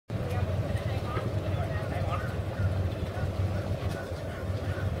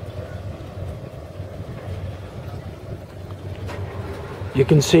You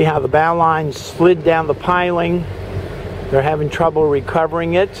can see how the bow line slid down the piling. They're having trouble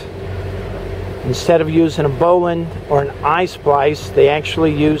recovering it. Instead of using a bowline or an I-splice, they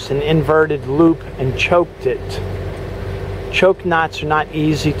actually used an inverted loop and choked it. Choke knots are not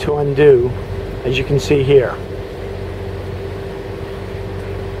easy to undo, as you can see here.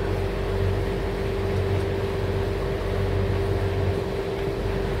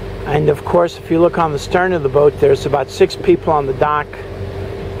 And of course, if you look on the stern of the boat, there's about 6 people on the dock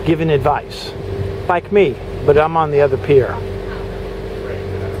giving advice. Like me, but I'm on the other pier.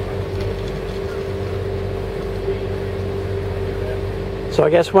 So I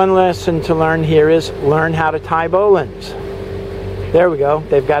guess one lesson to learn here is learn how to tie bowlines. There we go,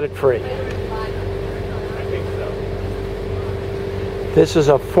 they've got it free. This is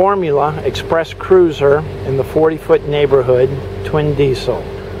a Formula Express Cruiser in the 40-foot neighborhood, twin diesel.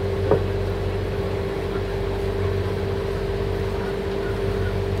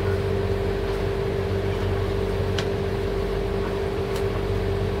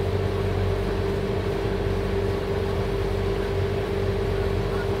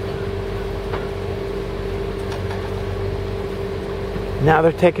 Now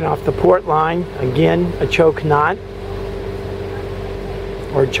they're taking off the port line. Again, a choke knot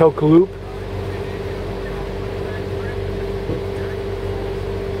or choke loop.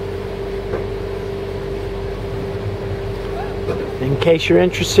 In case you're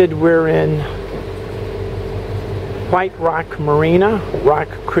interested, we're in White Rock Marina, Rock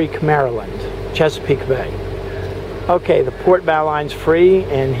Creek, Maryland, Chesapeake Bay. Okay, the port bow line's free,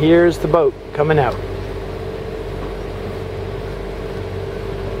 and here's the boat coming out.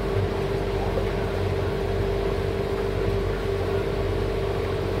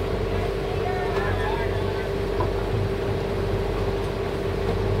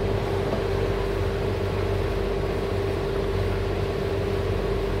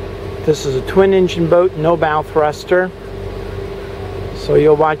 This is a twin engine boat, no bow thruster. So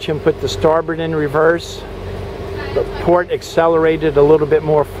you'll watch him put the starboard in reverse. The port accelerated a little bit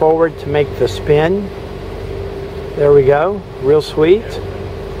more forward to make the spin. There we go, real sweet.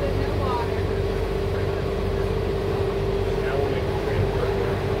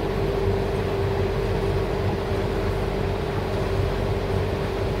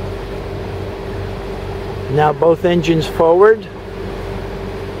 Now both engines forward.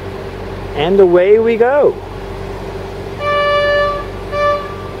 And away we go.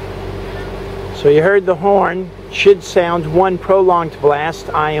 So you heard the horn. Should sound one prolonged blast.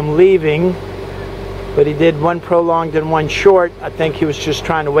 I am leaving. But he did one prolonged and one short. I think he was just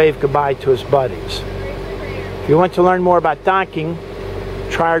trying to wave goodbye to his buddies. If you want to learn more about docking,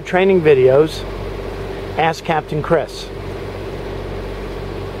 try our training videos. Ask Captain Chris.